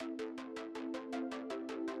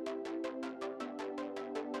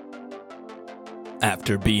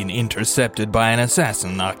After being intercepted by an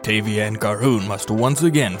assassin, Octavia and Carhoon must once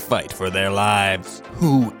again fight for their lives.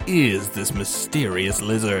 Who is this mysterious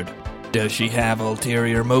lizard? Does she have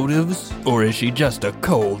ulterior motives, or is she just a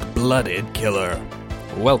cold-blooded killer?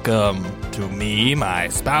 Welcome to Me, My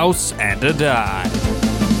Spouse, and a Die.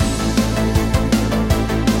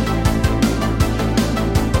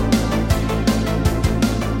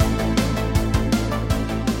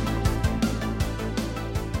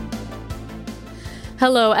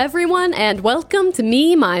 Hello, everyone, and welcome to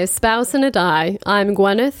Me, My Spouse, and a Die. I'm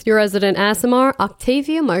Gwyneth, your resident Aasimar,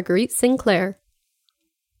 Octavia Marguerite Sinclair.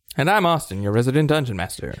 And I'm Austin, your resident Dungeon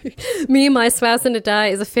Master. Me, My Spouse, and a Die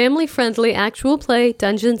is a family-friendly actual play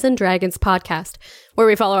Dungeons & Dragons podcast, where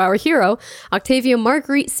we follow our hero, Octavia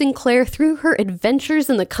Marguerite Sinclair, through her adventures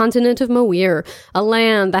in the continent of Moir, a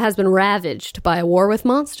land that has been ravaged by a war with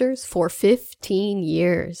monsters for 15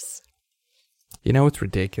 years. You know what's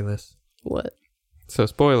ridiculous? What? So,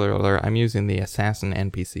 spoiler alert, I'm using the Assassin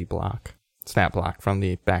NPC block, stat block from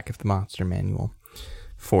the back of the monster manual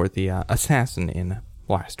for the assassin in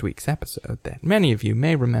last week's episode that many of you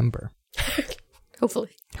may remember.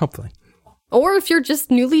 Hopefully. Or if you're just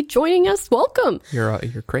newly joining us, welcome. You're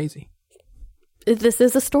crazy. This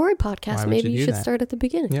is a story podcast. Maybe you should that? start at the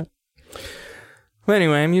beginning. Yep. Well,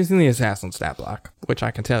 anyway, I'm using the assassin stat block, which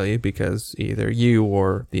I can tell you because either you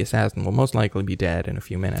or the assassin will most likely be dead in a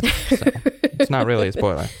few minutes. So it's not really a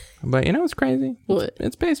spoiler. But you know what's crazy? What?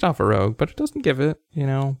 It's based off a rogue, but it doesn't give it,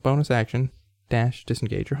 bonus action --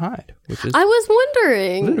 disengage or hide, which is I was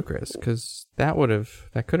wondering. ludicrous because I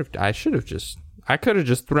could have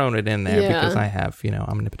just thrown it in there because I have,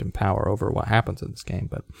 omnipotent power over what happens in this game,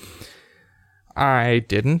 but I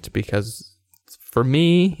didn't because for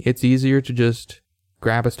me, it's easier to just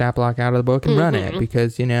grab a stat block out of the book and run it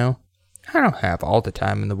because, I don't have all the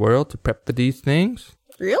time in the world to prep for these things.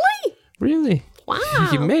 Really? Wow.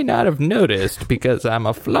 You may not have noticed because I'm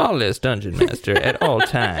a flawless dungeon master at all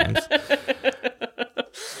times.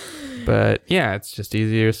 But yeah, it's just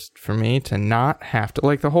easier for me to not have to,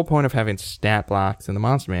 the whole point of having stat blocks in the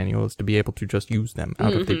monster manual is to be able to just use them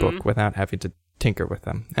out of the book without having to tinker with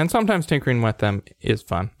them. And sometimes tinkering with them is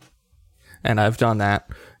fun. And I've done that,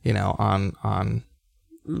 on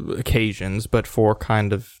occasions, but for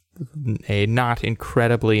kind of a not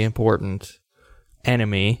incredibly important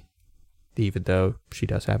enemy, even though she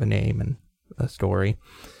does have a name and a story.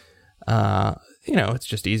 It's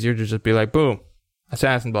just easier to just be like, boom,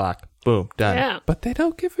 assassin block, boom, done. Yeah. But they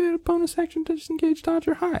don't give it a bonus action to disengage, dodge,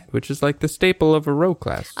 or hide, which is the staple of a rogue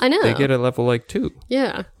class. I know. They get a level 2.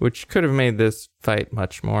 Yeah. Which could have made this fight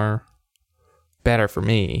much more better for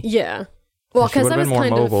me. Yeah. Well, she would because have been more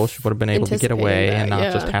mobile. She would have been able to get away that, and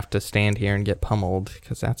not just have to stand here and get pummeled.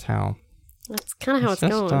 Because that's kind of how it's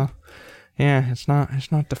going. It's not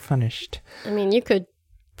the funnest. I mean, you could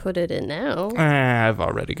put it in now. I've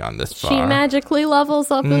already gone this far. She magically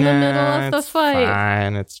levels up in the middle of the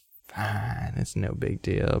fight. It's fine. It's no big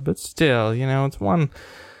deal. But still, it's one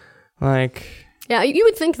Yeah, you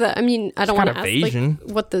would think that. I mean, I don't want to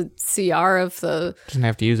ask what the CR of the doesn't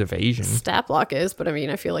have to use evasion stat block is, but I mean,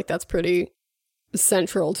 I feel like that's pretty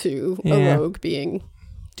central to a rogue doing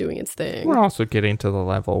its thing. We're also getting to the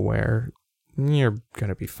level where you're going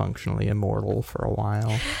to be functionally immortal for a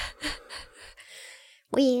while.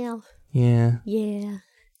 Well. Yeah.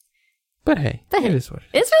 But hey, it is what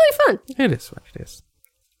it is. It's really fun. It is what it is.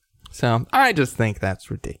 So I just think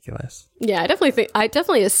that's ridiculous. Yeah, I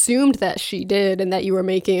definitely assumed that she did, and that you were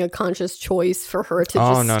making a conscious choice for her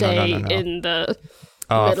to stay in the.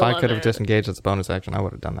 Oh, if I could have disengaged as a bonus action, I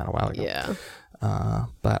would have done that a while ago. Yeah.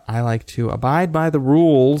 But I like to abide by the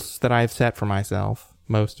rules that I've set for myself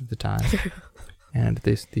most of the time. And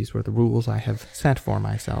these were the rules I have set for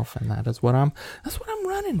myself, and that's what I'm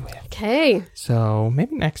running with. Okay. So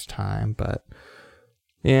maybe next time, but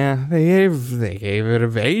yeah, they gave it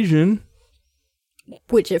evasion.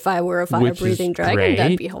 Which, if I were a fire-breathing dragon,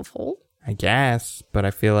 that'd be helpful. I guess, but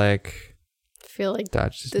I feel like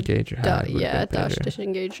dodge, disengage, or hide. Dodge,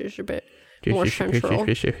 disengage is a bit more central.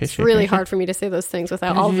 It's really hard for me to say those things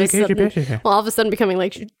without all of a sudden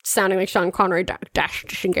becoming sounding like Sean Connery. Dash,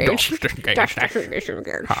 disengage. Dash,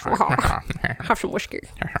 disengage. Have some whiskey.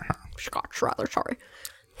 Scotch, rather, sorry.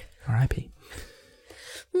 R.I.P.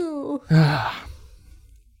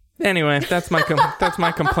 Anyway, that's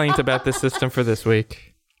my complaint about this system for this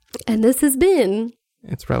week. And this has been...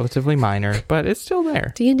 It's relatively minor, but it's still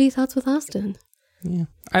there. D&D Thoughts with Austin. Yeah.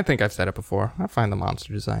 I think I've said it before. I find the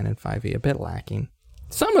monster design in 5e a bit lacking.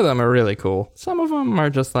 Some of them are really cool. Some of them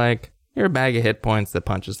are just you're a bag of hit points that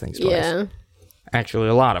punches things twice. Yeah. Actually,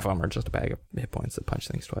 a lot of them are just a bag of hit points that punch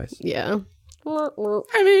things twice. Yeah.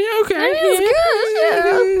 I mean, okay.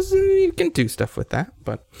 It's good, You can do stuff with that,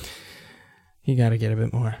 but you got to get a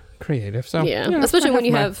bit more creative. So Yeah, especially when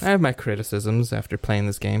you have... I have my criticisms after playing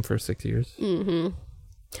this game for 6 years. Mm-hmm.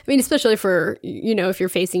 I mean, especially for, if you're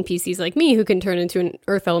facing PCs like me who can turn into an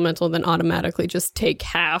Earth Elemental and then automatically just take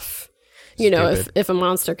half. If a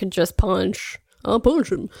monster could just punch, I'll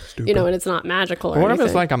punch him. Stupid. And it's not magical or What anything. if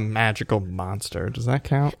it's like a magical monster? Does that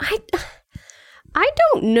count? I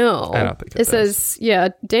don't know. I don't think it does. says,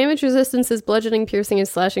 damage resistance is bludgeoning, piercing, and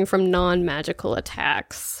slashing from non-magical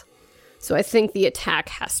attacks. So I think the attack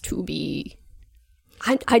has to be...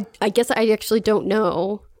 I guess I actually don't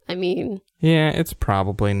know. I mean... Yeah, it's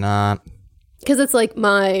probably not. Because it's like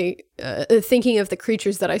my thinking of the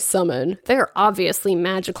creatures that I summon. They're obviously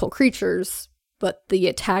magical creatures, but the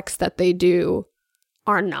attacks that they do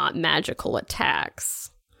are not magical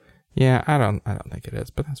attacks. Yeah, I don't think it is,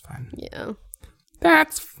 but that's fine. Yeah.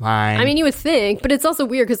 That's fine. I mean, you would think, but it's also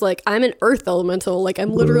weird because, like, I'm an Earth Elemental. Like,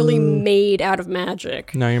 I'm literally made out of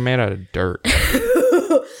magic. No, you're made out of dirt.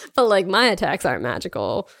 But, like, my attacks aren't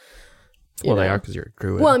magical. Well, they are because you're a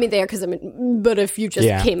druid. Well, I mean, they are because but if you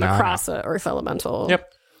just came across an a Earth Elemental.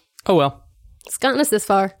 Yep. Oh, well. It's gotten us this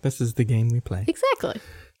far. This is the game we play. Exactly.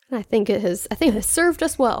 And I think it has served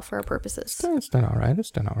us well for our purposes. It's done all right.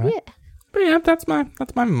 Yeah. But yeah, that's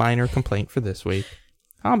my minor complaint for this week.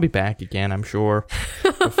 I'll be back again, I'm sure,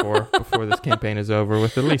 before this campaign is over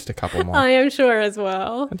with at least a couple more. I am sure as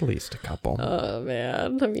well. At least a couple. Oh,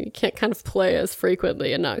 man. I mean, you can't kind of play as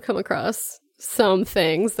frequently and not come across some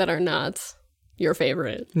things that are not your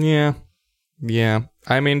favorite. Yeah. Yeah.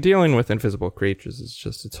 I mean, dealing with invisible creatures is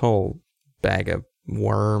just its whole bag of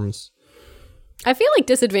worms. I feel like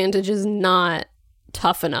disadvantage is not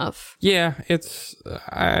tough enough. Yeah, it's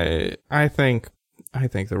I think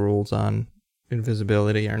the rules on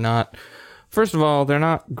invisibility are not, first of all, they're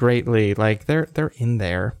not greatly, like, they're in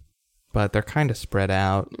there, but they're kind of spread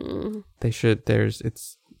out. They should,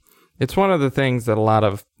 it's one of the things that a lot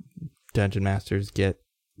of dungeon masters get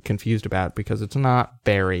confused about because it's not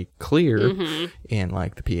very clear in,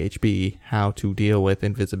 like, the PHB how to deal with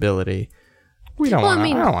invisibility. I don't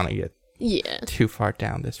want to get too far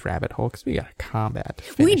down this rabbit hole because we got a combat to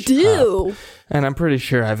finish We do. up. And I'm pretty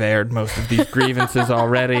sure I've aired most of these grievances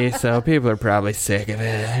already, so people are probably sick of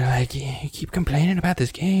it. They're like, you keep complaining about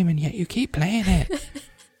this game and yet you keep playing it.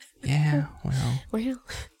 Yeah, well,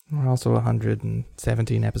 we're also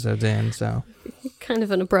 117 episodes in, so kind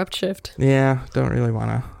of an abrupt shift. Yeah, don't really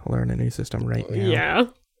want to learn a new system right now. Yeah.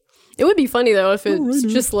 It would be funny, though, if it's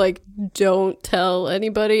just like, don't tell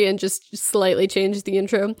anybody and just slightly change the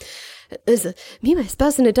intro. Me, My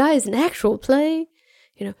Spouse, and a Die is an actual play,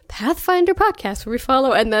 Pathfinder podcast where we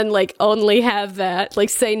follow, and then, like, only have that, like,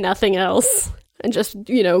 say nothing else. And just,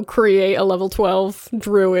 create a level 12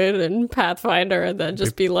 druid and Pathfinder, and then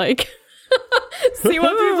just be like, see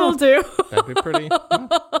what people do. That'd be pretty.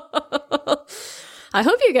 I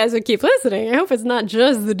hope you guys would keep listening. I hope it's not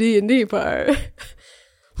just the D&D part.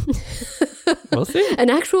 We'll see. An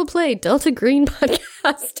actual play, Delta Green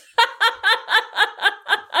podcast.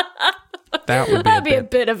 That'd be a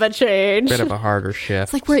bit of a change. Bit of a harder shift.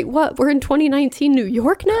 It's like, wait, what? We're in 2019 New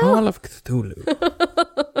York now? Call of Cthulhu.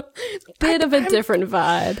 Bit of a different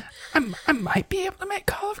vibe. I might be able to make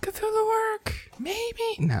Call of Cthulhu work.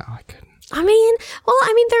 Maybe. No, I couldn't. I mean,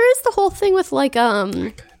 there is the whole thing with, like,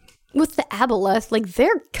 with the Aboleth. Like,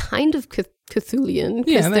 they're kind of Cthulian.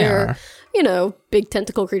 Yeah, they are. Big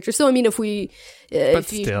tentacle creatures. So, I mean, if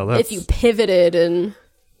you pivoted and...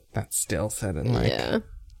 That's still set in, like,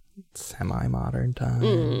 semi-modern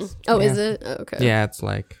times. Oh, is it? Oh, okay. Yeah, it's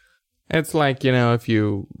like, if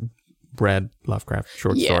you read Lovecraft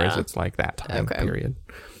short stories, it's like that time period.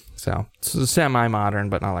 So, it's semi-modern,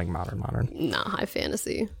 but not like modern. Not high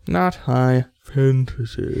fantasy. Not high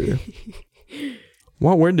fantasy.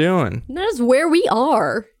 What we're doing. That's where we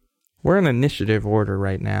are. We're in initiative order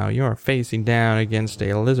right now. You are facing down against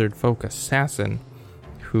a lizard folk assassin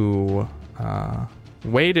who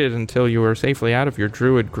waited until you were safely out of your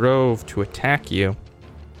druid grove to attack you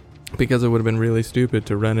because it would have been really stupid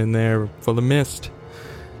to run in there full of mist.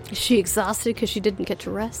 Is she exhausted because she didn't get to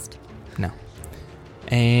rest? No.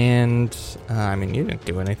 And, you didn't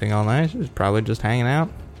do anything all night. She was probably just hanging out,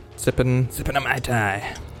 sipping a Mai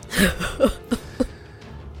Tai.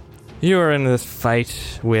 You are in this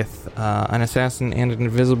fight with an assassin and an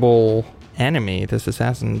invisible enemy. This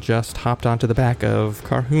assassin just hopped onto the back of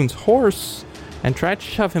Carhoon's horse and tried to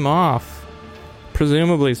shove him off,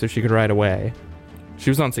 presumably so she could ride away. She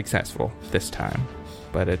was unsuccessful this time,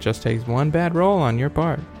 but it just takes one bad roll on your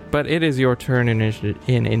part. But it is your turn in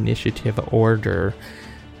initiative order.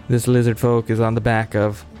 This lizard folk is on the back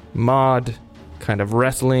of Maud kind of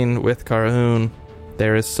wrestling with Carhoon.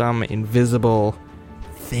 There is some invisible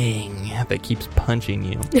thing that keeps punching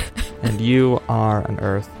you. And you are an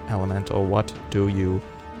earth elemental. What do you do?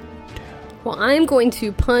 Well, I'm going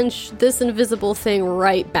to punch this invisible thing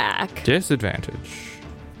right back. Disadvantage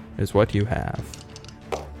is what you have.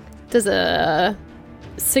 Does a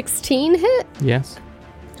 16 hit? Yes.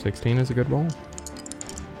 16 is a good roll.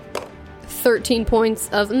 13 points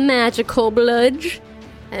of magical bludge.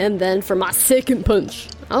 And then for my second punch,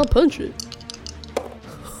 I'll punch it.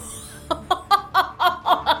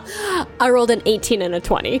 I rolled an 18 and a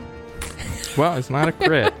 20. Well, it's not a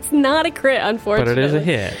crit, It's not a crit, unfortunately. but it is a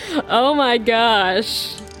hit. Oh my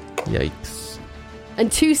gosh. Yikes.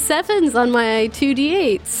 And 2 7s on my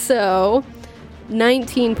 2d8. So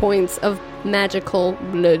 19 points of magical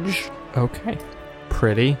bludge. Okay.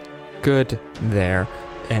 Pretty good there.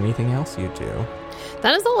 Anything else you do?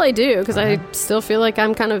 That is all I do, because I still feel like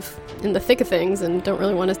I'm kind of in the thick of things and don't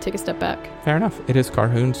really want to take a step back. Fair enough. It is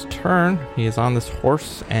Carhoon's turn. He is on this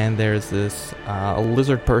horse, and there's this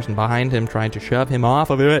lizard person behind him trying to shove him off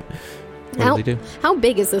of it. What does he do? How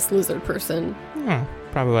big is this lizard person?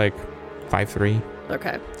 Probably like 5'3".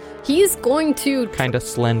 Okay. He's going to... Kind of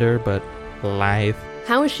slender, but lithe.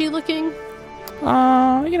 How is she looking?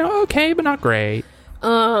 Okay, but not great.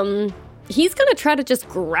 He's gonna try to just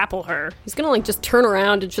grapple her. He's gonna just turn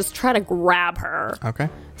around and just try to grab her. Okay.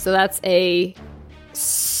 So that's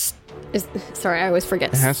sorry, I always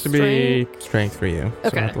forget. It has to be strength for you.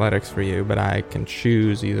 Okay. So athletics for you, but I can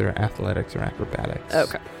choose either athletics or acrobatics.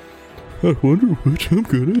 Okay. I wonder which I'm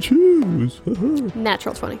gonna choose.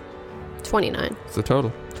 Natural 20. 29. It's the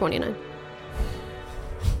total. 29.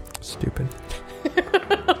 Stupid.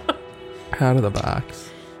 Out of the box.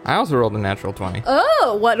 I also rolled a natural 20.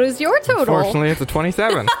 Oh, what was your total? Unfortunately, it's a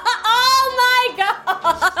 27. Oh my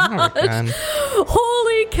god! Oh,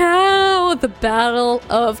 Holy cow! The battle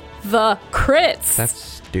of the crits. that's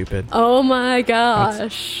stupid. Oh my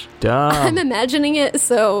gosh. Dumb. I'm imagining it,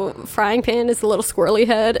 so Frying Pan is a little squirrely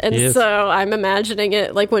head, and He is. so I'm imagining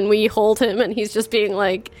it like when we hold him and he's just being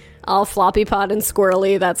like all floppy pot and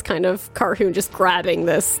squirrely. That's kind of Carhoon just grabbing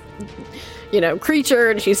this,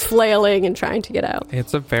 creature, and she's flailing and trying to get out.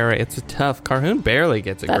 It's a tough. Carhoon barely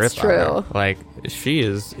gets a That's grip on true. her. Like, she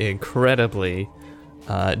is incredibly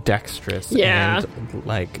dexterous. Yeah.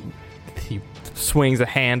 And, he swings a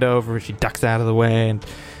hand over, she ducks out of the way, and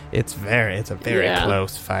it's a very Yeah.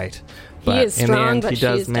 close fight. He But is in strong, the end, but he she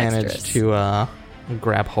does is manage dexterous. to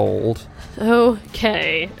grab hold.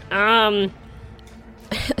 Okay. I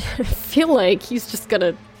feel like he's just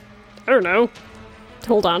gonna, I don't know,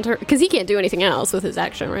 hold on to her. Because he can't do anything else with his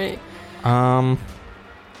action, right?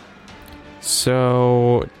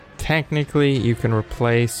 So technically you can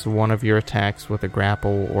replace one of your attacks with a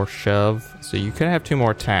grapple or shove. So you could have 2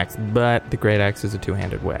 more attacks, but the Great Axe is a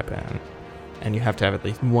 2-handed weapon. And you have to have at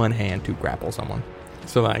least one hand to grapple someone.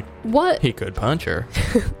 So What? he could punch her.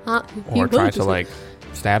 He Or try would. to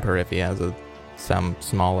stab her if he has some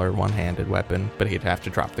smaller one-handed weapon, but he'd have to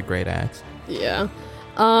drop the Great Axe. Yeah.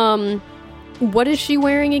 What is she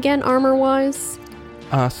wearing again, armor-wise?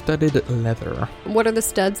 Studded leather. What are the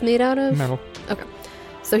studs made out of? Metal. Okay.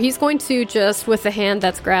 So he's going to just, with the hand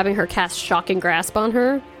that's grabbing her, cast Shocking Grasp on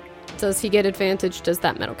her. Does he get advantage? Does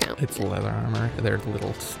that metal count? It's leather armor. They're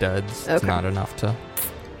little studs. It's Okay. not enough to...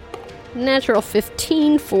 Natural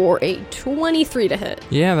 15 for a 23 to hit.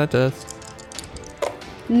 Yeah, that does.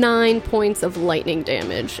 9 points of lightning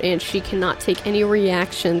damage, and she cannot take any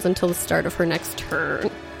reactions until the start of her next turn.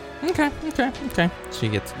 Okay. She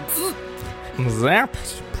gets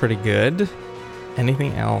zapped. Pretty good.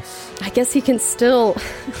 Anything else? I guess he can still...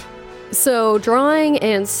 So, drawing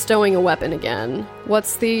and stowing a weapon again.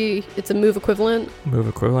 It's a move equivalent? Move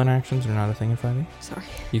equivalent actions are not a thing in 5e. Sorry.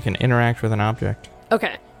 You can interact with an object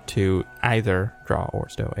Okay. to either draw or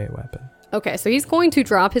stow a weapon. Okay, so he's going to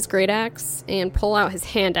drop his great axe and pull out his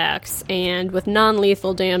hand axe, and with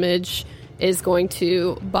non-lethal damage is going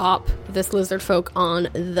to bop this lizard folk on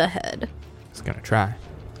the head. It's gonna try.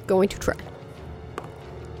 Going to try.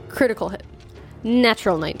 Critical hit.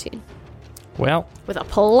 Natural 19. Well, With a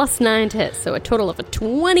 +9 to hit, so a total of a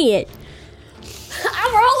 28.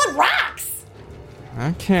 I'm rolling rocks!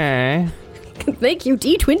 okay. Thank you,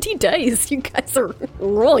 D20 dice. You guys are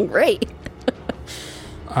rolling great.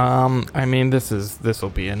 I mean, this will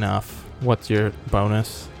be enough. What's your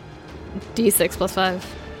bonus? D6 +5.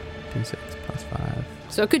 D6 plus 5.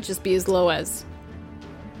 So it could just be as low as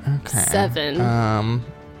Okay. 7.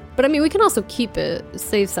 But I mean, we can also keep it,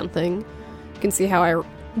 save something. You can see how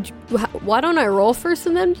why don't I roll first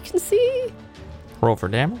and then you can see? Roll for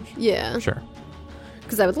damage? Yeah. Sure.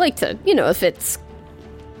 Because I would like to, if it's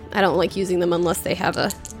I don't like using them unless they have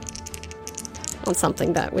on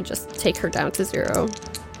something that would just take her down to 0.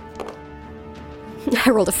 I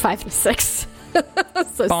rolled a 5 and a 6.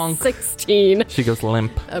 So Bonk. 16. She goes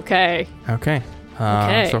limp. Okay. Okay.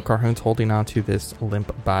 Okay. So Carhoon's holding on to this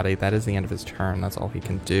limp body. That is the end of his turn. That's all he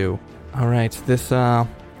can do. All right. This,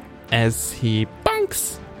 as he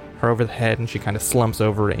bonks her over the head and she kind of slumps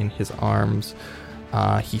over in his arms,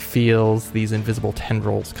 he feels these invisible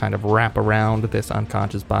tendrils kind of wrap around this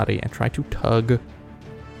unconscious body and try to tug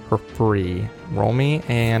her free. Roll me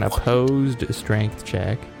an opposed strength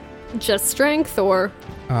check. Just strength or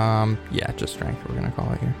Yeah, just strength. We're gonna call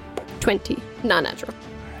it here. 20. Not natural.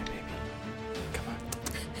 All right, baby. Come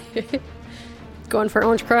on. Going for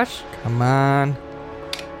Orange Crush. Come on.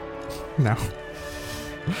 No.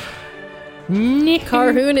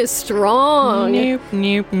 Carhoon is strong.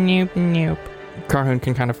 Nope. Carhoon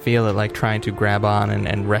can kind of feel it like trying to grab on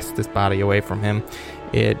and wrest this body away from him.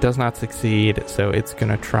 It does not succeed, so it's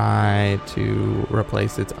gonna try to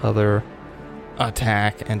replace its other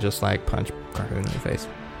attack and just like punch Carhoon in the face.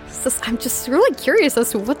 I'm just really curious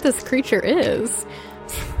as to what this creature is.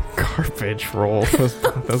 Garbage roll.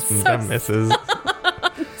 That misses.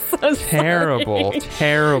 So Terrible.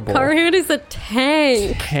 Carhoon is a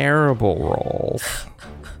tank. Terrible rolls.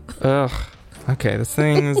 Ugh. Okay, this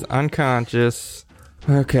thing's unconscious.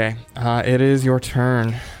 Okay, it is your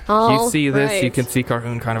turn. You see this, you can see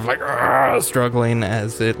Carhoon kind of like struggling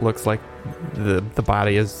as it looks like the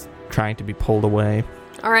body is trying to be pulled away.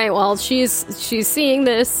 All right, well, she's seeing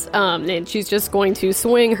this, and she's just going to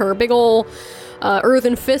swing her big ol'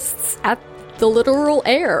 earthen fists at the literal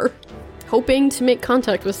air, hoping to make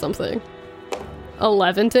contact with something.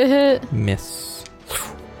 11 to hit. Miss.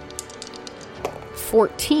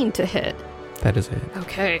 14 to hit. That is it.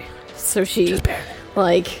 Okay, so she,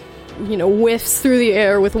 whiffs through the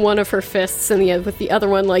air with one of her fists, and with the other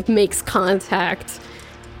one, makes contact.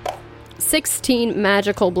 16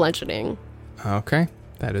 magical bludgeoning. Okay,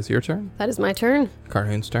 that is your turn. That is my turn.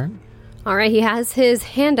 Carhoon's turn. All right, he has his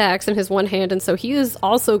hand axe in his one hand, and so he is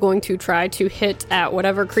also going to try to hit at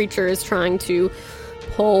whatever creature is trying to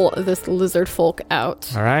pull this lizard folk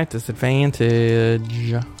out. All right,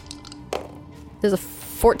 disadvantage. There's a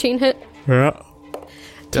 14 hit. Yeah.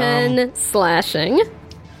 10 slashing.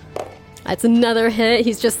 That's another hit.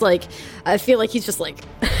 He's just I feel like he's just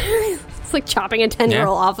it's like chopping a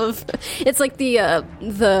tendril off of. It's like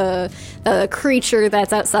the creature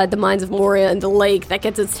that's outside the Mines of Moria in the lake that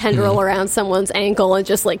gets its tendril around someone's ankle and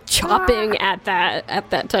just chopping at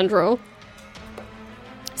that tendril.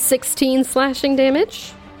 16 slashing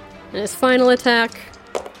damage. And his final attack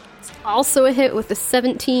is also a hit with a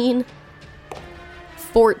 17.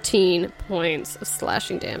 14 points of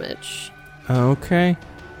slashing damage. Okay.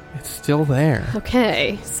 It's still there.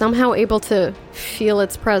 Okay. Somehow able to feel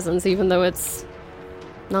its presence even though it's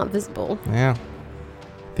not visible. Yeah.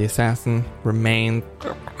 The assassin remained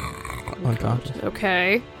unconscious.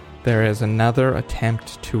 Okay. There is another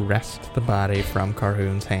attempt to wrest the body from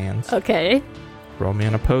Carhoon's hands. Okay. Roll me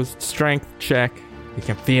an opposed strength check. You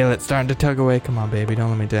can feel it starting to tug away. Come on, baby. Don't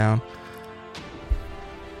let me down.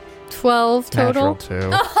 12 total. Natural 2.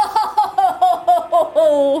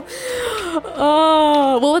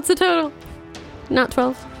 Oh, well, what's the total? Not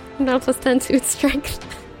 12. Not plus 10 to its strength.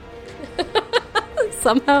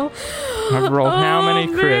 Somehow. I've rolled how many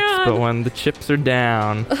crits, man. but when the chips are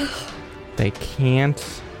down, they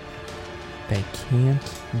can't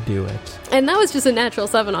do it. And that was just a natural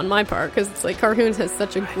 7 on my part, because it's Carhoon has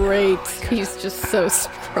such a great... He's just so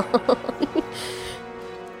strong.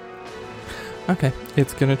 Okay,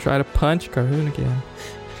 it's gonna try to punch Carhoon again.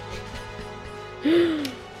 It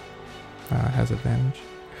has advantage.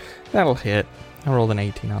 That'll hit. I rolled an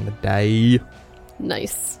 18 on the die.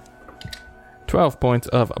 Nice. 12 points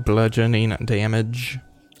of bludgeoning damage.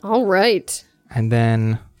 All right. And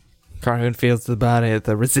then Carhoon feels the body,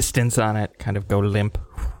 the resistance on it, kind of go limp.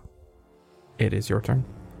 It is your turn.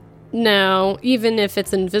 Now, even if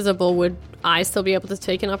it's invisible, would I still be able to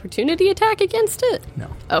take an opportunity attack against it? No.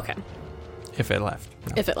 Okay. If it left.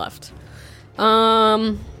 No. If it left.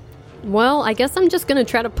 Well, I guess I'm just going to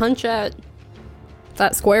try to punch at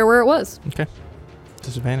that square where it was. Okay.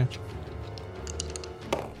 Disadvantage.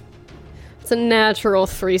 It's a natural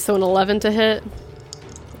 3, so an 11 to hit.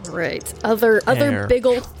 All right. Other big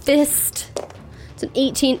ol' fist. It's an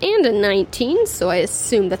 18 and a 19, so I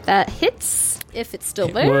assume that hits if it's still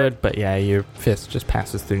there. It would, but yeah, your fist just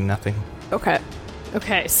passes through nothing.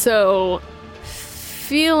 Okay, so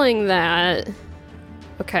feeling that...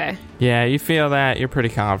 Okay. Yeah, you feel that. You're pretty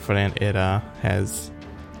confident it has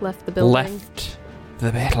Left the building. left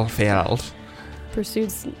the battlefield.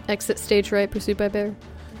 Pursued exit stage right, pursued by bear.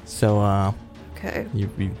 So, Okay. you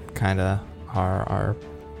kind of are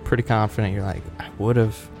pretty confident. You're like, I would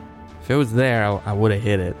have, if it was there, I would have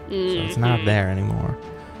hit it. So it's not there anymore.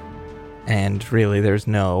 And really, there's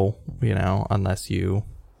no, unless you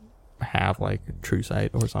have like true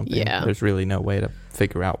sight or something. Yeah. There's really no way to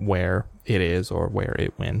figure out where it is or where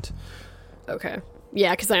it went. Okay.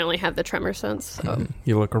 Yeah, because I only have the tremor sense. So.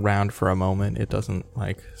 You look around for a moment. It doesn't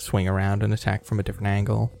like swing around and attack from a different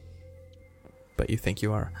angle. But you think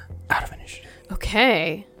you are out of initiative.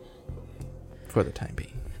 Okay. For the time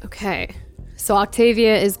being. Okay. So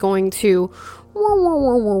Octavia is going to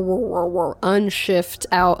unshift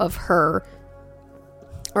out of her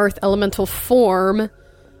earth elemental form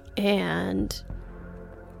and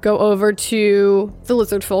go over to the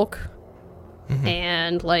lizard folk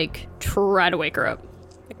and like try to wake her up.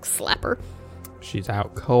 Like slap her. She's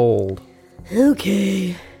out cold.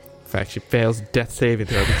 Okay. In fact, she fails death saving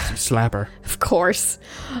throw because you slap her. Of course.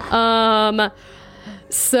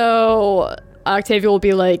 So Octavia will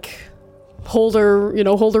be like, hold her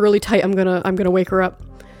really tight. I'm gonna wake her up.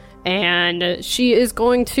 And she is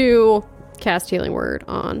going to cast Healing Word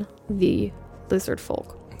on the lizard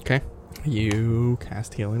folk. Okay. You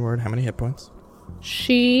cast Healing Word. How many hit points?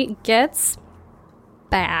 She gets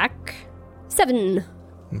back 7.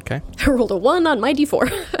 Okay. I rolled a 1 on my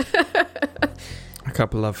d4. A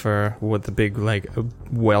couple of her with the big like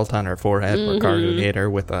welt on her forehead where Gargo hit her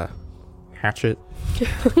with a hatchet.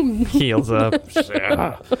 Heals up.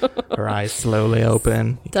 Her eyes slowly open.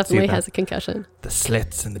 You can Definitely see has a concussion. the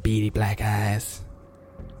slits and the beady black eyes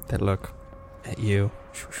that look at you.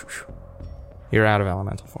 You're out of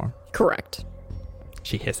elemental form. Correct.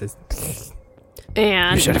 She hisses.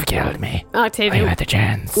 And You should have killed me. Octavia You had the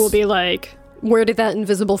chance. will be like, where did that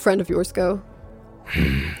invisible friend of yours go?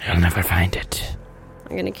 You'll never find it.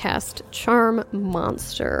 I'm going to cast Charm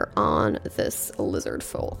Monster on this lizard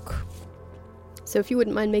folk. So if you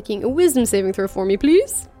wouldn't mind making a wisdom saving throw for me,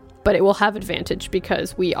 please. But it will have advantage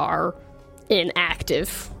because we are in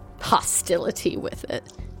active hostility with it.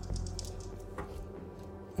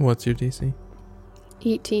 What's your DC?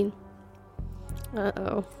 18.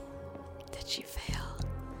 Uh-oh. Did she fail?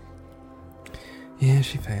 Yeah,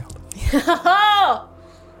 she failed.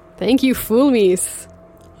 Thank you, Fulmies.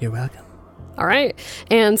 You're welcome. All right.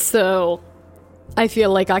 And so I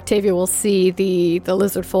feel like Octavia will see the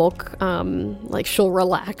lizard folk, like she'll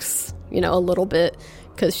relax, a little bit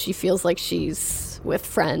because she feels like she's with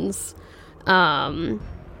friends. And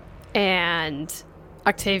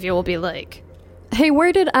Octavia will be like, hey,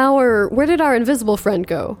 where did our invisible friend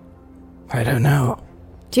go? I don't know.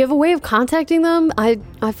 Do you have a way of contacting them? I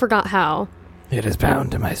forgot how. It is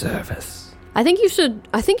bound to my service. I think you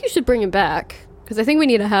should bring him back because I think we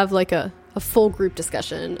need to have like a full group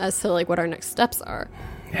discussion as to like what our next steps are.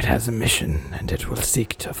 It has a mission, and it will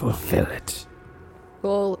seek to fulfill it.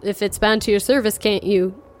 Well, if it's bound to your service, can't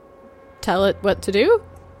you tell it what to do?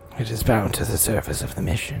 It is bound to the service of the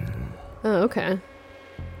mission. Oh, okay.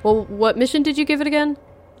 Well, what mission did you give it again?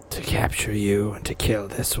 To capture you and to kill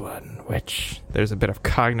this one, which... There's a bit of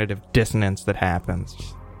cognitive dissonance that happens.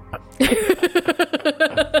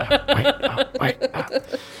 Wait.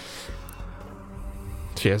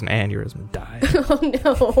 She has an aneurysm and dies. Oh,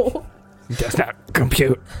 no. Does not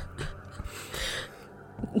compute.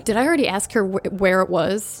 Did I already ask her where it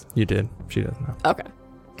was? You did. She doesn't know. Okay.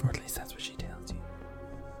 Or at least that's what she tells you.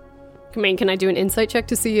 I mean, can I do an insight check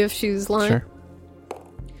to see if she's lying? Sure.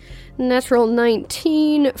 Natural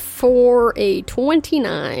 19 for a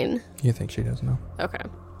 29. You think she doesn't know? Okay.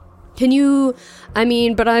 Can you...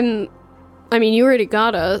 you already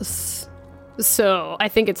got us. So I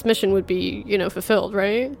think its mission would be, fulfilled,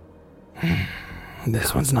 right?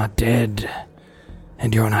 This one's not dead.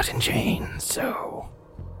 And you're not in chains, so...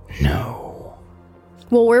 No.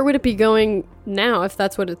 Well, where would it be going now if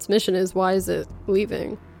that's what its mission is? Why is it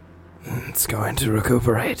leaving? It's going to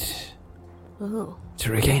recuperate. Oh.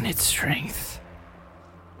 To regain its strength.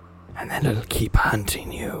 And then it'll keep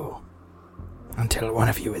hunting you. Until one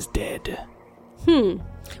of you is dead.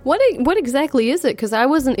 What exactly is it? Because I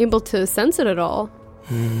wasn't able to sense it at all.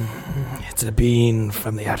 It's a being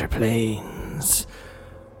from the outer planes.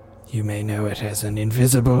 You may know it as an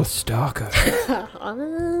invisible stalker.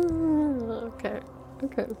 Okay.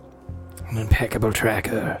 An impeccable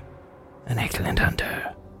tracker. An excellent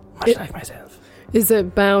hunter. Much like myself. Is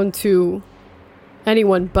it bound to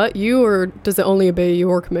anyone but you, or does it only obey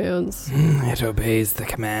your commands? It obeys the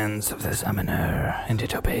commands of the summoner, and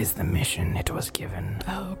it obeys the mission it was given.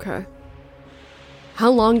 Oh, okay. How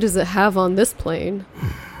long does it have on this plane?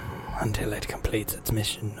 Until it completes its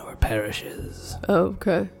mission or perishes. Oh,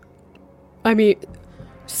 okay.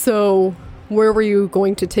 So Where were you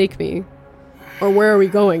going to take me? Or where are we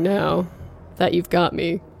going now that you've got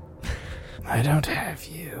me? I don't have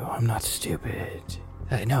you. I'm not stupid.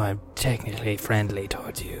 I know I'm technically friendly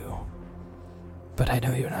towards you. But I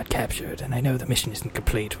know you're not captured, and I know the mission isn't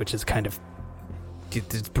complete, which is kind of...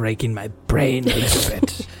 It's breaking my brain a little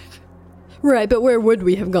bit. Right, but where would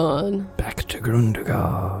we have gone? Back to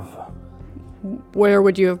Grundakov. Where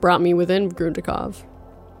would you have brought me within Grundakov?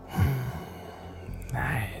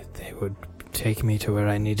 They would take me to where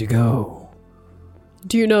I need to go.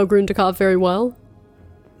 Do you know Grundakov very well?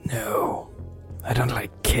 No. I don't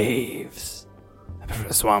like caves. I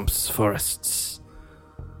prefer swamps, forests.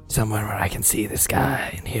 Somewhere where I can see the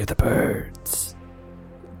sky and hear the birds.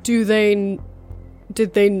 Did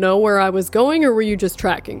they know where I was going, or were you just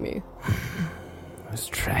tracking me? I was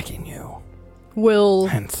tracking you.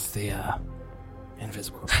 Hence the,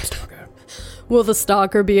 invisible stalker. Will the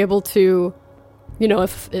stalker be able to,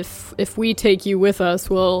 if we take you with us,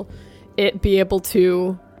 will it be able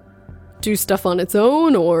to do stuff on its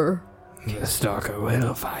own, or? The stalker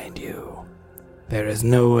will find you. There is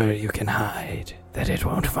nowhere you can hide that it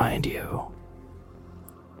won't find you.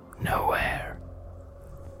 Nowhere.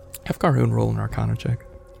 Have Karhoon roll an Arcana check.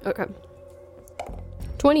 Okay.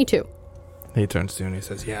 22. He turns to you and he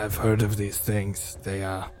says, yeah, I've heard of these things. They,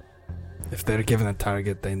 if they're given a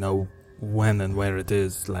target, they know when and where it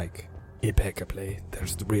is, like, impeccably.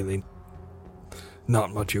 There's really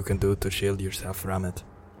not much you can do to shield yourself from it.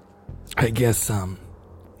 I guess,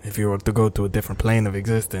 if you were to go to a different plane of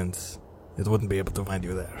existence, it wouldn't be able to find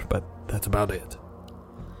you there, but that's about it.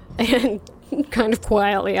 And kind of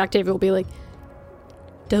quietly, Octavia will be like,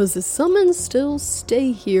 does the summon still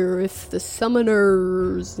stay here if the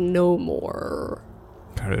summoners no more?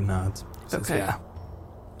 Karhoon nods. Says, Okay. Yeah.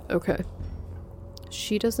 Okay.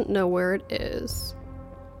 She doesn't know where it is,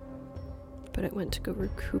 but it went to go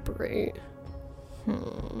recuperate.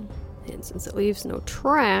 And since it leaves no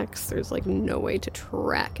tracks, there's like no way to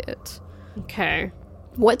track it. Okay.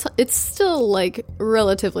 It's still like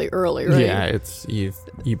relatively early, right? Yeah, it's you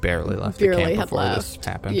barely left the camp before this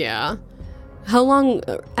happened. Yeah. How long,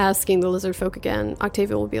 asking the lizard folk again,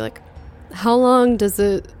 Octavia will be like, how long does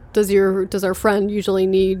our friend usually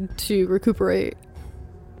need to recuperate?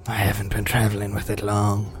 I haven't been traveling with it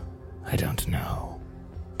long. I don't know.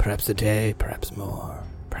 Perhaps a day, perhaps more,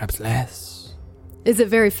 perhaps less. Is it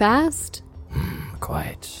very fast?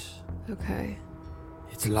 Quite. Okay.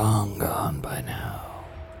 It's long gone by now.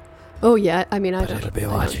 Oh yeah, I mean, I But it'll be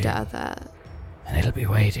don't watching. doubt that. And it'll be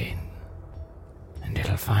waiting. And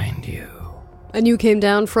it'll find you. And you came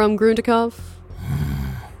down from Grundakov?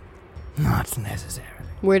 Not necessarily.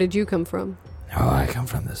 Where did you come from? Oh, I come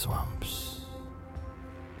from the swamps.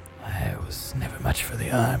 I was never much for the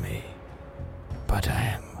army. But I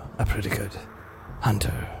am a pretty good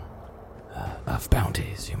hunter of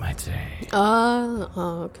bounties, you might say.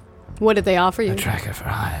 Okay. What did they offer you? A tracker for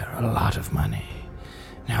hire, a lot of money.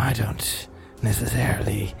 Now, I don't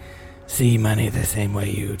necessarily see money the same way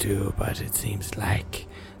you do, but it seems like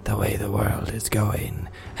the way the world is going,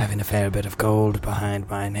 having a fair bit of gold behind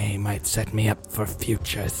my name might set me up for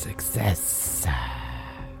future success.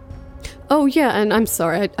 Oh yeah, and I'm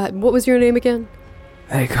sorry, what was your name again?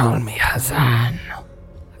 They call me Hazan.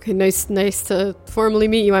 Okay, nice to formally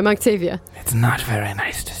meet you. I'm Octavia. It's not very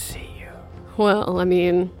nice to see you. Well, I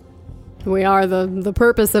mean, we are the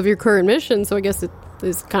purpose of your current mission, so I guess it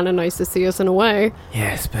is kind of nice to see us in a way.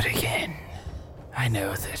 Yes, but again, I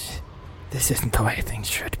know that this isn't the way things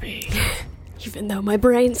should be. Even though my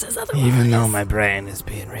brain says otherwise. Even though my brain is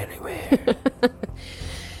being really weird.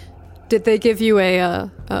 Did they give you a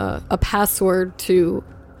password to,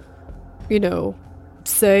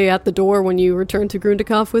 say at the door when you return to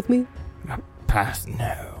Grundakov with me?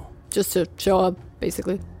 No. Just to show up,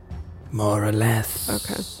 basically. More or less.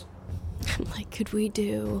 Okay. I'm like, could we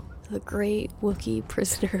do the great Wookiee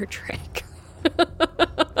prisoner trick?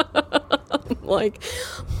 I'm like,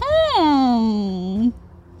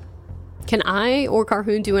 Can I or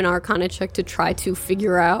Karhoon do an Arcana check to try to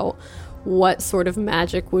figure out what sort of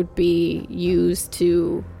magic would be used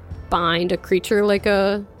to bind a creature like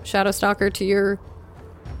a Shadow Stalker to your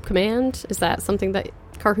command? Is that something that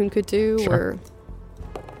Karhoon could do? Sure. Or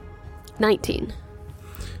 19.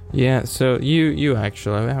 Yeah, so you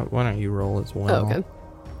actually, why don't you roll as well? Oh, okay.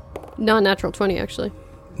 Non-natural 20, actually.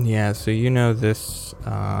 Yeah, so this,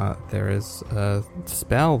 there is a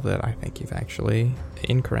spell that I think you've actually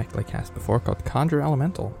incorrectly cast before called Conjure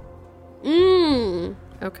Elemental.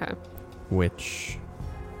 Okay. Which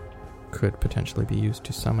could potentially be used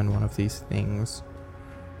to summon one of these things.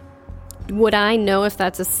 Would I know if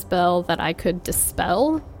that's a spell that I could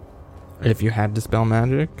dispel? If you had Dispel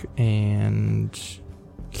Magic and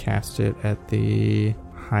cast it at the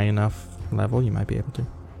high enough level, you might be able to.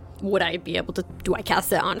 Would I be able to... Do I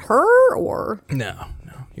cast it on her, or... No.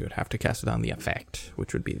 You would have to cast it on the effect,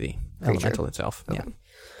 which would be the elemental itself. Okay.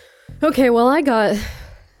 Yeah. Okay, well, I got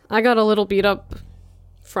a little beat up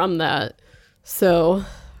from that. So,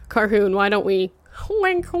 Carhoon, why don't we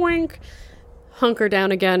wink, wink, hunker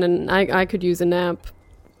down again, and I could use a nap.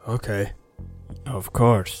 Okay. Of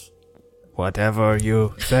course. Whatever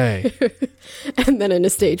you say. And then in a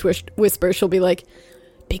stage whisper, she'll be like,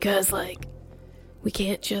 because, like, we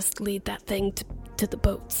can't just lead that thing to the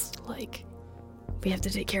boats. Like, we have to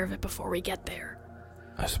take care of it before we get there.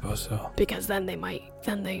 I suppose so. Because then they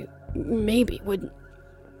maybe would,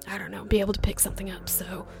 I don't know, be able to pick something up,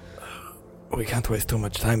 so. We can't waste too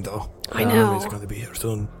much time, though. I know. It's going to be here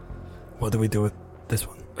soon. What do we do with this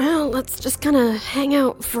one? Well, let's just kind of hang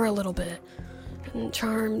out for a little bit. And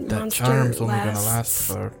charm that monster charm's only going to lasts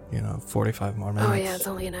last for, 45 more minutes. Oh, yeah, it's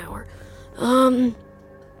only an hour.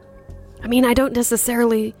 I mean, I don't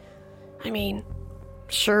necessarily...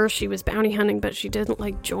 Sure, she was bounty hunting, but she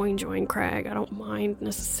didn't, join Crag. I don't mind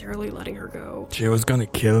necessarily letting her go. She was gonna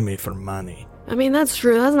kill me for money. I mean, that's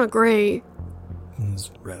true. That's not great.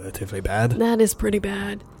 It's relatively bad. That is pretty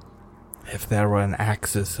bad. If there were an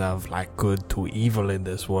axis of, good to evil in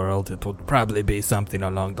this world, it would probably be something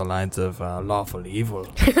along the lines of lawful evil.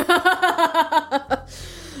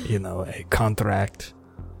 A contract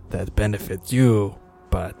that benefits you,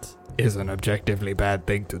 but is an objectively bad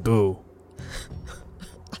thing to do.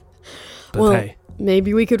 But well, hey,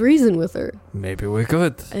 maybe we could reason with her. Maybe we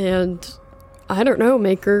could. And, I don't know,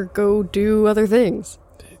 make her go do other things.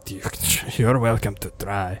 You're welcome to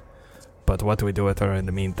try. But what do we do with her in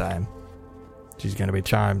the meantime? She's gonna be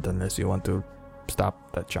charmed unless you want to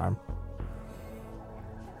stop that charm.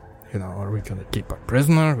 Are we gonna keep her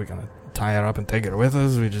prisoner? Are we gonna tie her up and take her with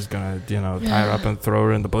us? We're just gonna, tie her up and throw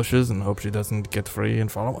her in the bushes and hope she doesn't get free and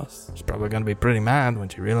follow us. She's probably gonna be pretty mad when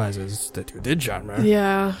she realizes that you did charm her.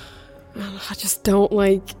 Yeah. I just don't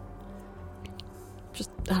like...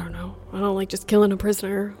 I don't know. I don't like just killing a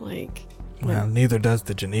prisoner. Well, neither does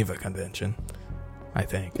the Geneva Convention. I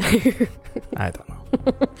think. I don't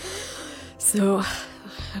know. So,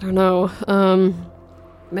 I don't know.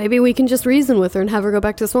 Maybe we can just reason with her and have her go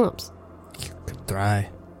back to the swamps. You could try.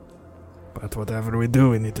 But whatever we do,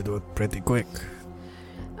 we need to do it pretty quick.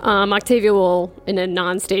 Octavia will, in a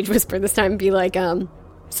non-stage whisper this time, be like,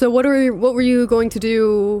 so what were you going to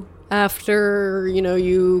do after,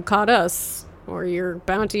 you caught us? Or your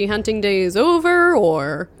bounty hunting day is over,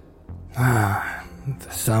 or... The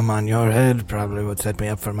sum on your head probably would set me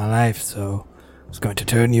up for my life, so I was going to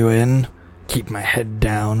turn you in, keep my head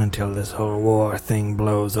down until this whole war thing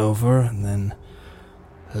blows over, and then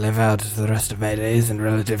live out the rest of my days in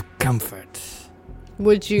relative comfort.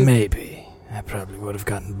 Would you... Maybe. I probably would have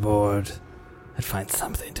gotten bored. I'd find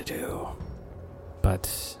something to do.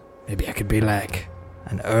 But maybe I could be like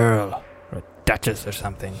an earl or a duchess or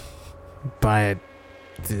something. Buy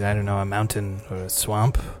a mountain or a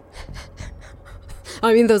swamp.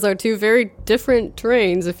 I mean, those are two very different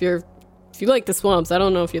terrains. If you like the swamps, I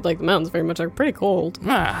don't know if you'd like the mountains very much. They're pretty cold.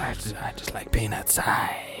 I just like being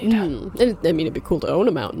outside. And, it'd be cool to own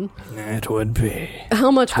a mountain. It would be.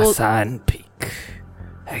 How much gold? Hassan Peak.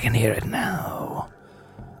 I can hear it now.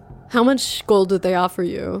 How much gold did they offer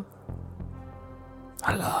you?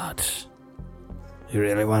 A lot. You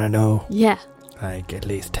really want to know? Yeah. At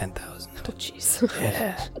least 10,000. Oh, jeez.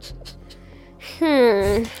 Yeah.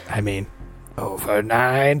 Hmm. I mean, over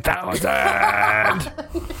 9,000!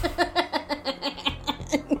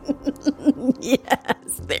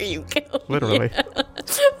 Yes, there you go. Literally.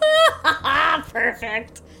 Yeah.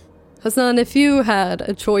 Perfect. Hassan, if you had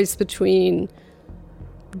a choice between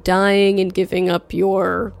dying and giving up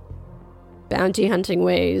your bounty hunting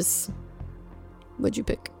ways, what'd you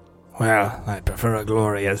pick? Well, I'd prefer a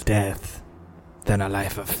glorious death than a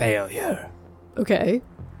life of failure. Okay.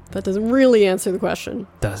 That doesn't really answer the question.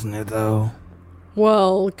 Doesn't it, though?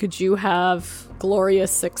 Well, could you have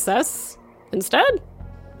glorious success instead?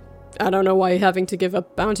 I don't know why having to give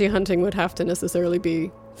up bounty hunting would have to necessarily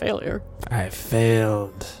be failure. I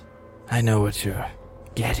failed. I know what you're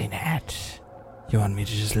getting at. You want me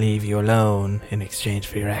to just leave you alone in exchange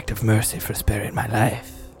for your act of mercy for sparing my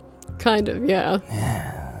life? Kind of, yeah.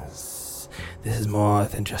 Yes. This is more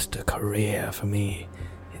than just a career for me.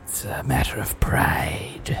 It's a matter of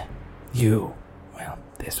pride. You, well,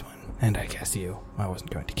 this one, and I guess you. I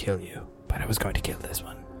wasn't going to kill you, but I was going to kill this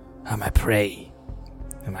one. Are my prey.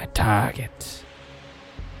 And my target.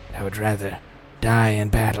 I would rather die in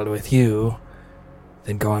battle with you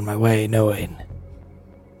than go on my way knowing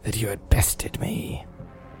that you had bested me.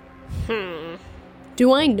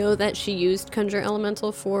 Do I know that she used Conjure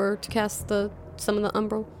Elemental to cast some of the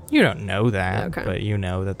Umbral? You don't know that, Okay. but you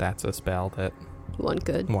know that that's a spell that One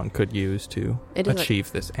could use to It is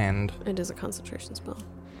achieve this end. It is a concentration spell.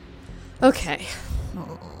 Okay.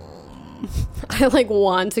 I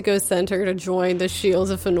want to go send her to join the Shields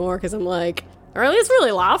of Fëanor because I'm like, or at least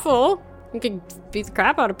really lawful. You could beat the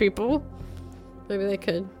crap out of people. Maybe they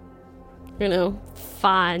could,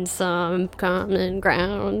 find some common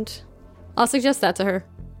ground. I'll suggest that to her.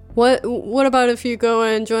 What about if you go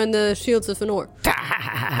and join the Shields of Fëanor?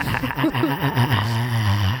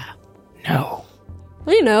 No.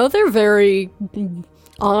 They're very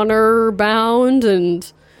honor bound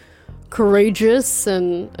and courageous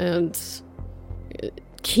and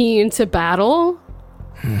keen to battle.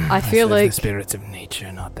 I feel Serve like the spirits of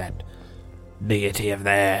nature, not that deity of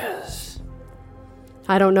theirs.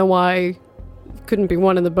 I don't know why it couldn't be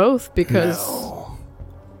one of the both because No.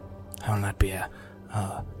 I will not be a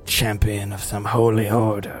champion of some holy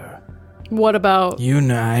order. what about You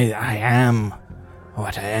know, I am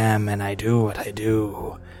what I am, and I do what I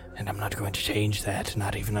do. And I'm not going to change that,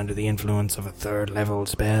 not even under the influence of a 3rd level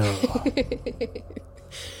spell.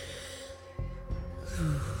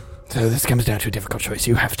 So this comes down to a difficult choice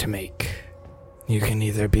you have to make. You can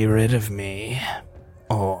either be rid of me,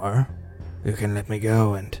 or you can let me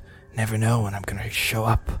go and never know when I'm going to show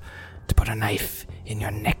up to put a knife in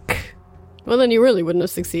your neck. Well, then you really wouldn't have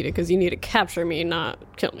succeeded because you need to capture me,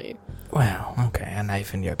 not kill me. Well, okay, a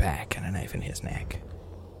knife in your back and a knife in his neck.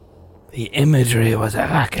 The imagery was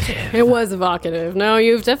evocative. It was evocative. No,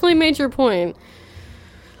 you've definitely made your point.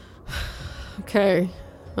 Okay.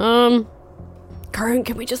 Karin,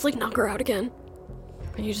 can we just knock her out again?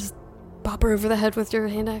 Can you just bop her over the head with your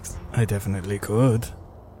hand axe? I definitely could.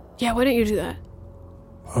 Yeah, why don't you do that?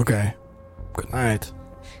 Okay. Good night.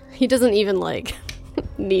 He doesn't even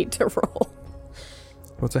need to roll.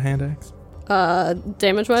 What's a hand axe?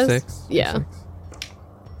 Damage wise? 6? Yeah. 6?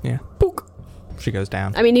 Yeah. Book. She goes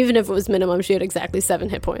down. I mean, even if it was minimum, she had exactly 7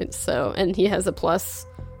 hit points. So, and he has a plus.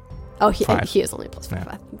 Oh, he 5. he has only a plus Yeah.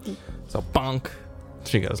 5. So bonk.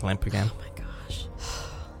 She goes limp again. Oh my gosh.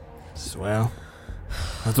 Well,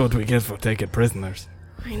 that's what we get for taking prisoners.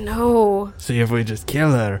 I know. See, if we just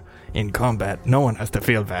kill her in combat, no one has to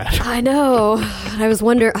feel bad. I know. I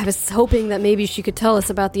was hoping that maybe she could tell us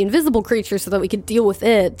about the invisible creature so that we could deal with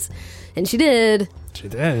it. And she did. She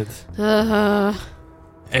did. Uh,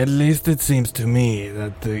 At least it seems to me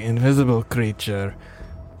that the invisible creature,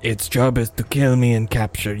 its job is to kill me and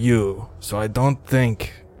capture you. So I don't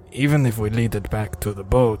think, even if we lead it back to the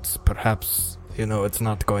boats, perhaps, it's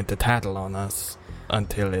not going to tattle on us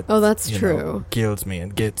until it, Oh, that's true. kills me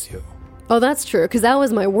and gets you. Oh, that's true. Because that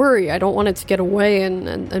was my worry. I don't want it to get away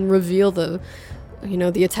and reveal the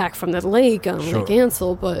attack from the lake on Sure. Lake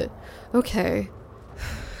Ansel. But okay.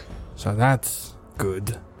 So that's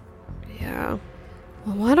good. Yeah.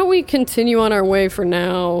 Well, why don't we continue on our way for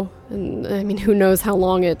now? And I mean, who knows how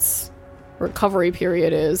long its recovery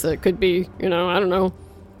period is? It could be, I don't know,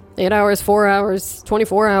 8 hours, 4 hours,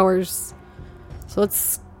 24 hours. So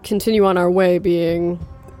let's continue on our way being...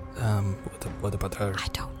 What about her? I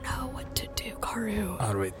don't know what to do, Karu.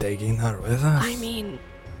 Are we taking her with us? I mean,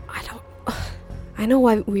 I don't... I know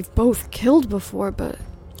we've both killed before, but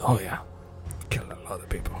Oh yeah. Killed a lot of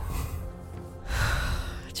people.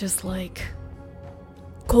 just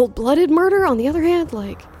cold-blooded murder on the other hand,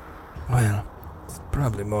 Well, it's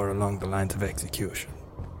probably more along the lines of execution.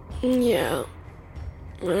 yeah.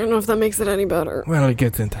 I don't know if that makes it any better. Well, it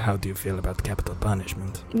gets into how do you feel about capital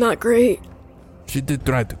punishment. Not great. She did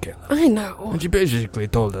try to kill us. I know. And she basically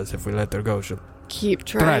told us if we let her go, she'll... Keep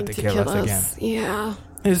trying to kill us again. Yeah.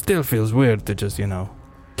 It still feels weird to just,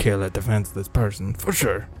 kill a defenseless person, for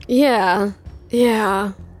sure. Yeah.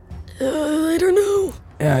 Yeah. I don't know.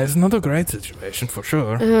 Yeah, it's not a great situation, for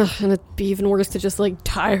sure. And it'd be even worse to just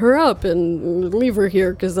tie her up and leave her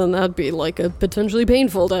here, because then that'd be a potentially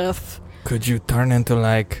painful death. Could you turn into,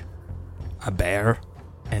 a bear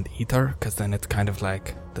and eat her? Because then it's kind of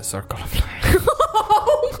like the circle of life.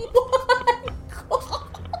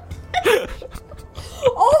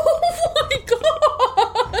 Oh my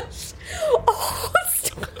gosh! Oh,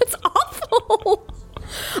 it's awful.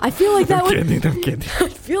 I feel like that I'm kidding. I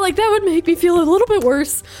feel like that would make me feel a little bit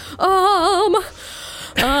worse.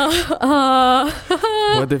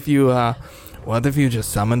 What if you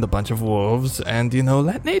just summoned a bunch of wolves and,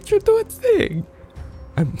 let nature do its thing?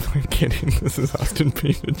 I'm kidding. This is Austin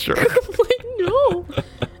being a jerk. No.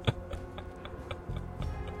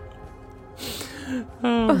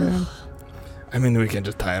 Oh, man. I mean, we can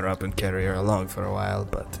just tie her up and carry her along for a while,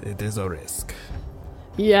 but it is a risk.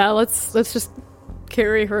 Yeah, let's just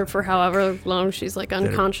carry her for however long she's like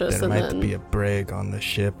unconscious. There and might then be a brig on the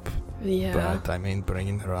ship, yeah. but I mean,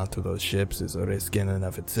 bringing her onto those ships is a risk in and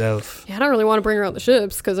of itself. Yeah, I don't really want to bring her on the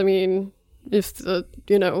ships because I mean, if the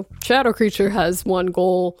shadow creature has one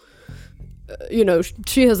goal,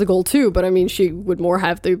 she has a goal too. But I mean, she would more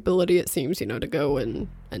have the ability, it seems, to go and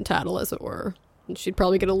tattle, as it were. And she'd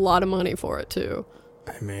probably get a lot of money for it too.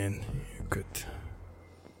 I mean, you could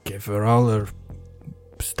give her all her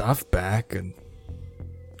stuff back and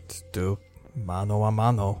just do mano a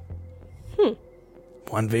mano.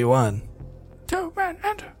 1v1. 2 men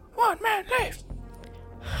enter, 1 man leaves.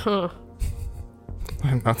 Huh.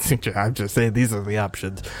 I'm not saying, I'm just saying these are the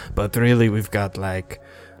options. But really, we've got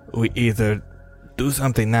we either do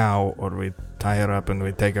something now or we tie her up and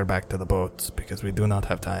we take her back to the boats because we do not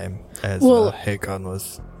have time. As Hakon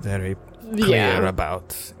was very clear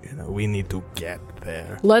about, we need to get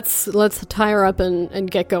there. Let's tie her up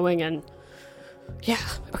and get going and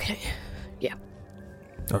okay.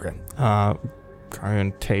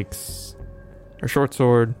 Karun takes her short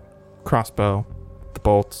sword, crossbow, the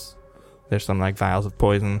bolts. There's some vials of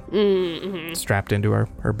poison strapped into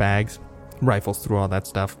her bags. Rifles through all that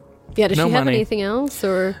stuff. Yeah, does she have anything else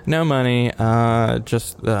or? No money,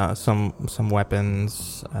 just some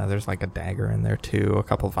weapons. There's a dagger in there too, a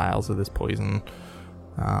couple vials of this poison.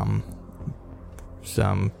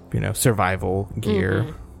 Some, survival gear.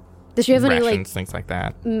 Mm-hmm. Does she have rations, things like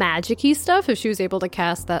that? Magic-y stuff if she was able to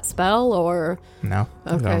cast that spell or? No.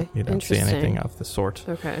 Okay. You don't see anything of the sort.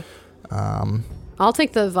 Okay. I'll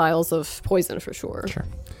take the vials of poison for sure. Sure.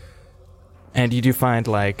 And you do find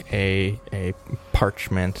a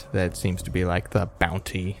parchment that seems to be the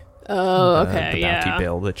bounty. Oh, okay. The bounty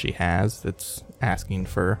bill that she has that's asking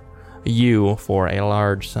for you for a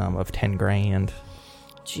large sum of 10 grand.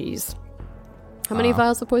 Jeez. How many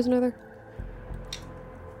vials of poison are there?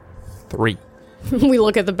 3. We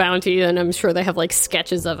look at the bounty and I'm sure they have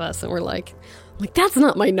sketches of us and we're like, that's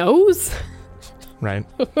not my nose. Right.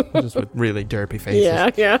 Just with really derpy faces.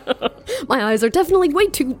 Yeah. My eyes are definitely way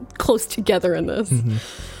too close together in this.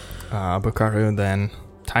 But Karun then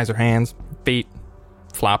ties her hands, feet,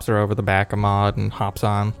 flops her over the back of Maud and hops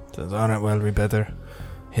on. Says, all right, well, we better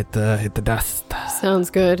hit the dust. Sounds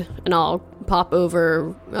good. And I'll pop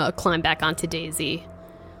over, climb back onto Daisy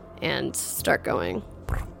and start going.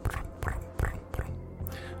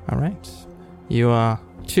 All right. You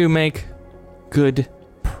two make good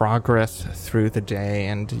progress through the day,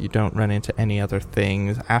 and you don't run into any other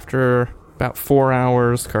things. After about 4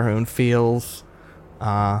 hours, Karun feels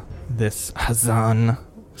this Hazan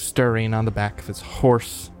stirring on the back of his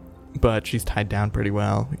horse, but she's tied down pretty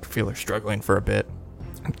well. You can feel her struggling for a bit.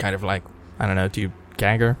 Kind of I don't know, do you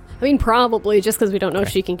gag her? I mean, probably, just because we don't know if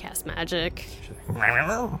she can cast magic.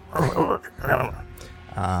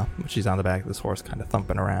 She's on the back of this horse kind of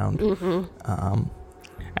thumping around.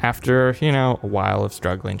 After, a while of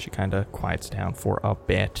struggling, she kind of quiets down for a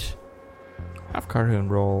bit. Have Karun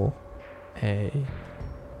roll a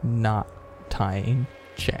knot tying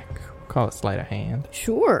check. We'll call it sleight of hand.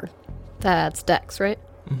 Sure. That's Dex, right?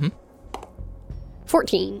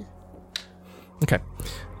 14. Okay.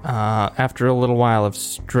 After a little while of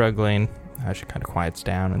struggling, she kind of quiets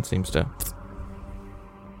down and seems to,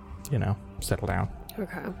 settle down.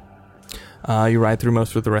 Okay. You ride through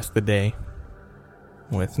most of the rest of the day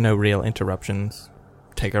with no real interruptions.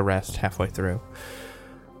 Take a rest halfway through.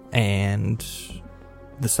 And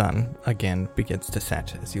the sun again begins to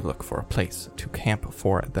set as you look for a place to camp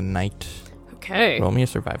for the night. Okay. Roll me a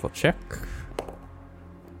survival check.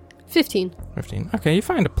 15. Okay, you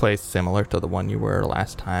find a place similar to the one you were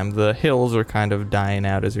last time. The hills are kind of dying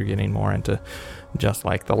out as you're getting more into just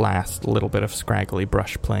the last little bit of scraggly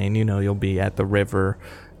brush plain. You'll be at the river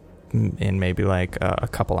in maybe a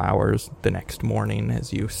couple hours the next morning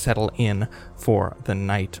as you settle in for the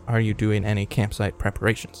night. Are you doing any campsite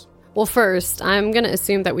preparations? Well, first, I'm going to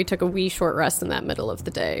assume that we took a wee short rest in that middle of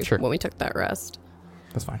the day. Sure. When we took that rest.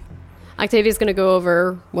 That's fine. Octavia's going to go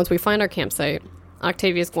over, once we find our campsite,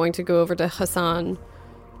 Octavia's going to go over to Hassan.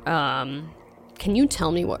 Can you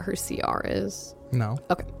tell me what her CR is? No.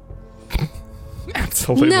 Okay.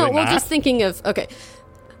 Absolutely not. Well, just thinking of, okay.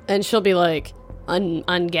 And she'll be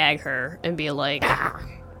ungag her and be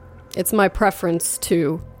it's my preference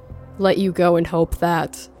to let you go and hope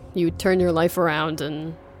that you turn your life around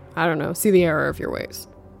and, I don't know, see the error of your ways.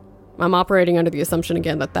 I'm operating under the assumption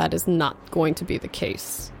again that is not going to be the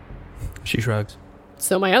case. She shrugs.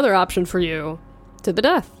 So my other option for you, to the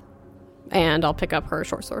death. And I'll pick up her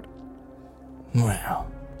short sword.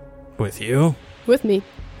 Well, with you? With me.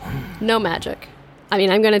 No magic. I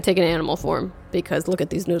mean, I'm going to take an animal form because look at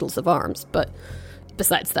these noodles of arms, but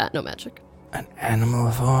Besides that, no magic. An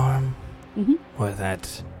animal form? Mm-hmm. Or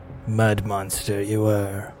that mud monster you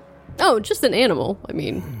were? Oh, just an animal. I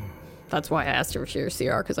mean, that's why I asked her if you're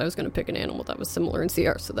CR, because I was going to pick an animal that was similar in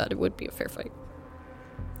CR so that it would be a fair fight.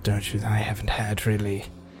 Don't you? I haven't had really.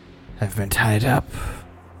 I've been tied up,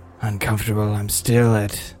 uncomfortable. I'm still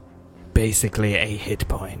at basically a hit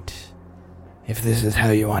point. If this is how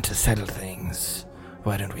you want to settle things,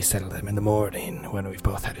 why don't we settle them in the morning when we've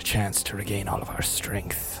both had a chance to regain all of our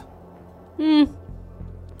strength?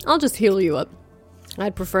 I'll just heal you up.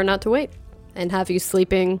 I'd prefer not to wait and have you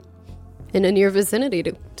sleeping in a near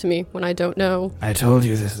vicinity to me when I don't know. I told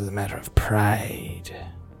you this is a matter of pride.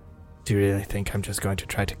 Do you really think I'm just going to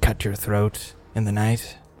try to cut your throat in the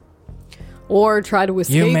night? Or try to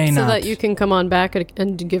escape so not. that you can come on back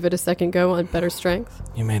and give it a second go on better strength?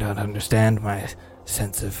 You may not understand my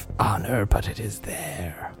sense of honor, but it is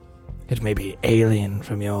there. It may be alien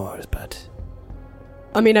from yours, but...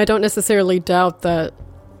 I mean, I don't necessarily doubt that.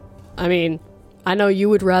 I mean, I know you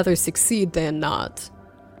would rather succeed than not.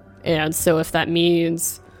 And so if that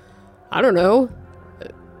means, I don't know,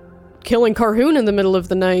 killing Carhoon in the middle of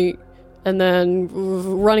the night and then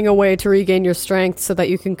running away to regain your strength so that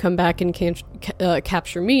you can come back and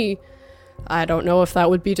capture me, I don't know if that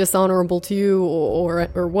would be dishonorable to you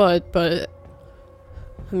or what, but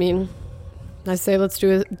I mean, I say let's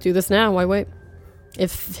do this now. Why wait?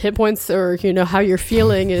 If hit points or, how you're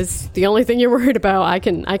feeling is the only thing you're worried about, I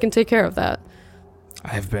can take care of that.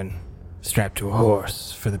 I've been strapped to a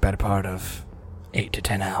horse for the better part of 8 to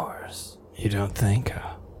 10 hours. You don't think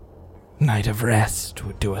a night of rest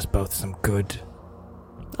would do us both some good?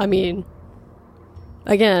 I mean,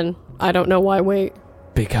 again, I don't know why wait.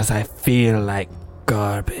 Because I feel like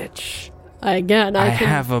garbage. I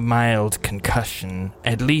have a mild concussion,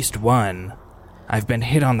 at least one. I've been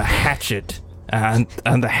hit on the hatchet.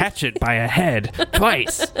 On the hatchet by a head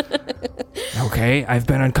twice. Okay, I've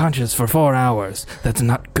been unconscious for 4 hours. That's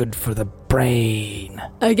not good for the brain.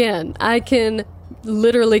 Again, I can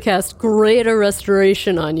literally cast greater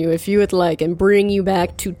restoration on you if you would like and bring you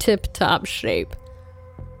back to tip-top shape.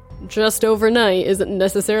 Just overnight isn't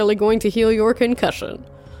necessarily going to heal your concussion.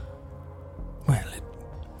 Well, it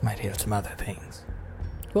might heal some other things.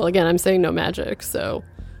 Well, again, I'm saying no magic, so...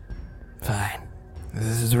 Fine.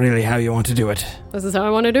 This is really how you want to do it. This is how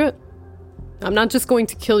I want to do it. I'm not just going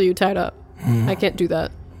to kill you tied up. I can't do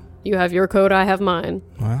that. You have your code, I have mine.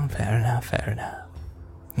 Well, fair enough.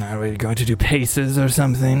 Are we going to do paces or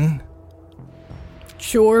something?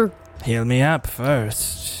 Sure. Heal me up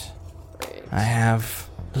first. I have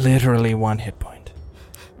literally 1 hit point.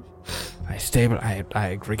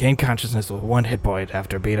 I regain consciousness with 1 hit point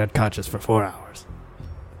after being unconscious for 4 hours.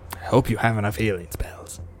 I hope you have enough healing spells.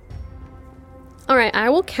 Alright, I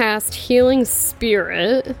will cast Healing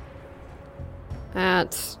Spirit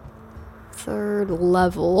at 3rd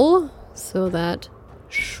level, so that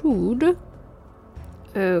should...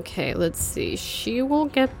 Okay, let's see. She will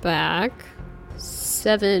get back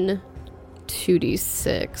 7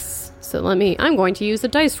 2d6. So I'm going to use a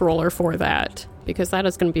dice roller for that, because that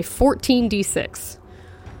is going to be 14d6.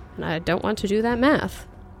 And I don't want to do that math.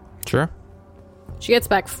 Sure. She gets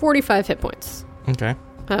back 45 hit points. Okay.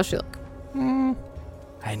 How's she look? You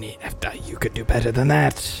could do better than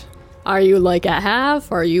that. Are you like at half?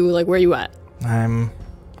 Or are you like where you at? I'm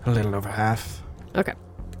a little over half. Okay.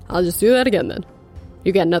 I'll just do that again then.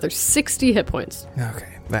 You get another 60 hit points.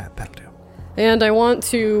 Okay, that'll do. And I want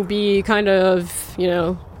to be kind of,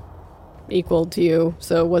 equal to you.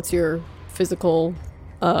 So what's your physical,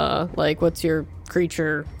 what's your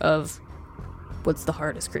creature of, what's the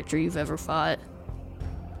hardest creature you've ever fought?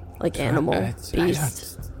 Like animal,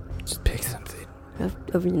 beast? Just pick something.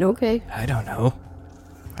 Okay. I don't know.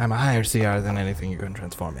 I'm a higher CR than anything you can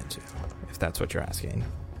transform into, if that's what you're asking.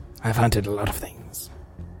 I've hunted a lot of things.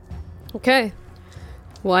 Okay.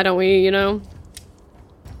 Why don't we,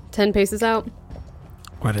 10 paces out?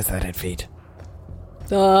 What is that in feet?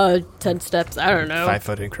 10 steps. I don't know. 5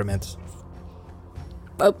 foot increments.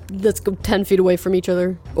 Let's go 10 feet away from each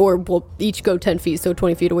other. Or we'll each go 10 feet, so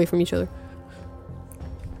 20 feet away from each other.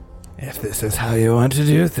 If this is how you want to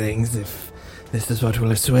do things, if this is what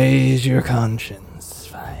will assuage your conscience,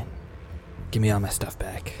 fine. Give me all my stuff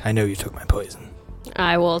back. I know you took my poison.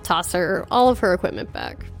 I will toss her all of her equipment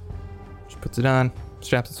back. She puts it on,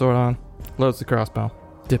 straps the sword on, loads the crossbow,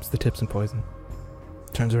 dips the tips in poison,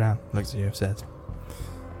 turns around, looks at you, says,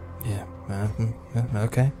 Yeah,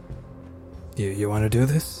 okay. You want to do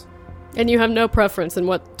this? And you have no preference in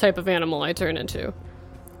what type of animal I turn into?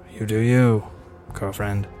 You do you,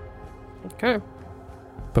 girlfriend. Okay.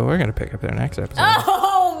 But we're going to pick up there next episode.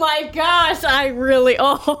 Oh, my gosh, I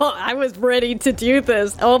was ready to do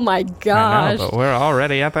this. Oh my gosh. I know, but we're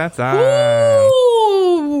already at that time.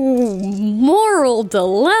 Ooh, moral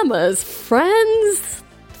dilemmas, friends.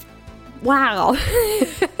 Wow.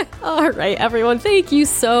 All right, everyone, thank you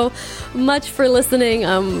so much for listening.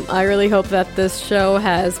 I really hope that this show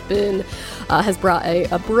has brought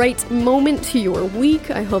a bright moment to your week.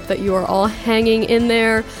 I hope that you are all hanging in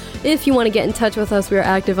there. If you want to get in touch with us, we are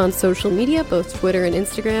active on social media, both Twitter and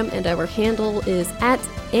Instagram, and our handle is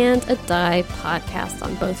 @AndADie Podcast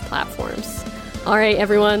on both platforms. All right,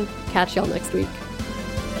 everyone, catch y'all next week.